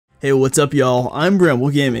Hey, what's up y'all? I'm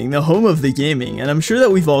BrambleGaming, the home of the gaming, and I'm sure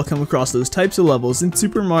that we've all come across those types of levels in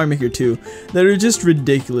Super Mario Maker 2 that are just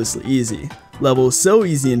ridiculously easy. Levels so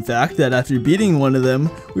easy in fact that after beating one of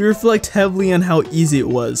them, we reflect heavily on how easy it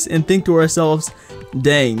was and think to ourselves,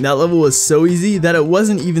 dang, that level was so easy that it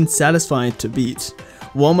wasn't even satisfying to beat.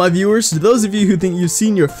 Well, my viewers, to those of you who think you've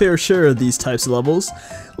seen your fair share of these types of levels,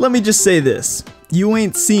 let me just say this, you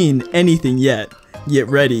ain't seen anything yet. Get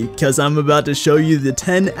ready, cause I'm about to show you the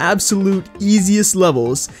 10 absolute easiest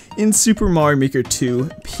levels in Super Mario Maker 2,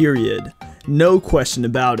 period. No question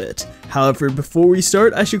about it. However, before we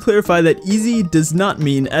start, I should clarify that easy does not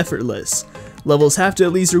mean effortless. Levels have to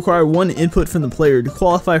at least require one input from the player to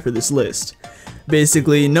qualify for this list.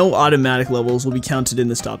 Basically, no automatic levels will be counted in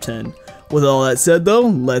this top 10. With all that said though,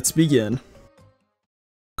 let's begin.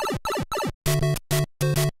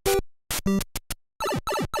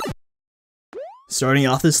 Starting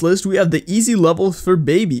off this list, we have the easy level for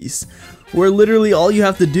babies, where literally all you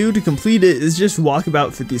have to do to complete it is just walk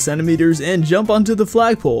about 50 centimeters and jump onto the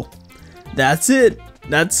flagpole. That's it.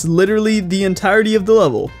 That's literally the entirety of the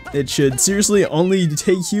level. It should seriously only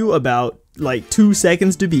take you about like 2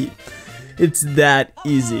 seconds to beat. It's that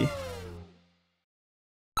easy.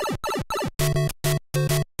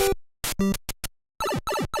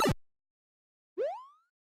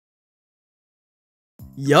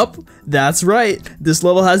 Yup, that's right. This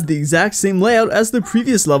level has the exact same layout as the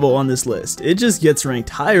previous level on this list. It just gets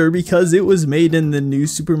ranked higher because it was made in the new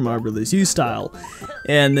Super Mario Bros. U style.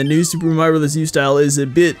 And the new Super Mario Bros. U style is a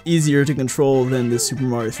bit easier to control than the Super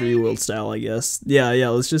Mario 3D World style, I guess. Yeah,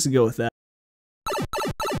 let's just go with that.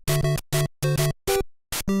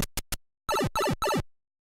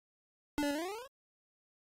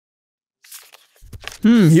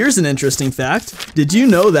 Here's an interesting fact. Did you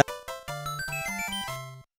know that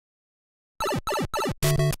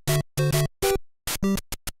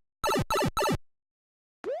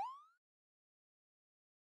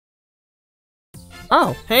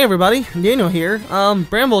Oh, hey everybody, Daniel here.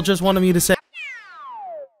 Bramble just wanted me to say.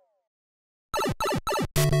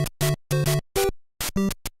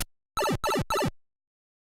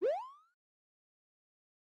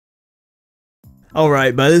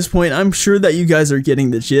 Alright, by this point I'm sure that you guys are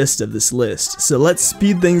getting the gist of this list, so let's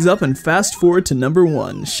speed things up and fast forward to number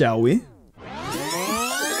 1, shall we?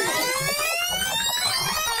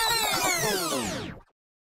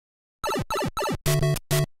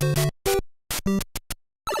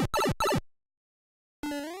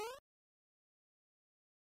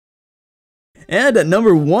 And at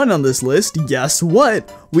number 1 on this list, guess what?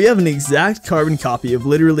 We have an exact carbon copy of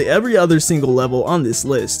literally every other single level on this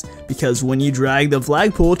list, because when you drag the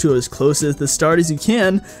flagpole to as close as the start as you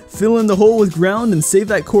can, fill in the hole with ground and save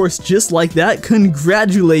that course just like that,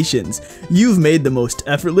 congratulations! You've made the most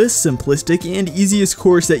effortless, simplistic, and easiest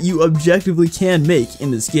course that you objectively can make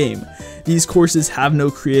in this game. These courses have no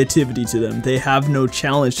creativity to them, they have no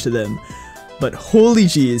challenge to them. But holy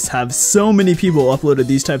jeez, have so many people uploaded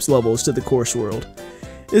these types of levels to the course world.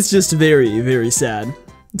 It's just very, very sad.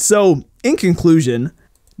 So, in conclusion,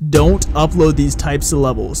 don't upload these types of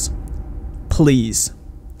levels. Please.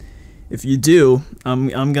 If you do,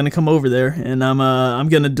 I'm gonna come over there and I'm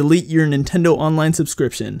gonna delete your Nintendo Online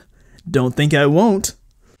subscription. Don't think I won't.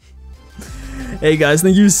 Hey guys,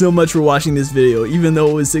 thank you so much for watching this video, even though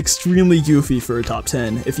it was extremely goofy for a top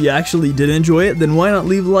 10. If you actually did enjoy it, then why not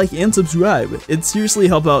leave a like and subscribe? It'd seriously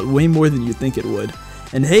help out way more than you think it would.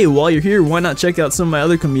 And hey, while you're here, why not check out some of my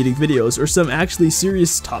other comedic videos, or some actually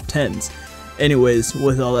serious top 10s. Anyways,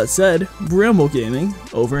 with all that said,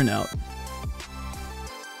 BrambleGaming, over and out.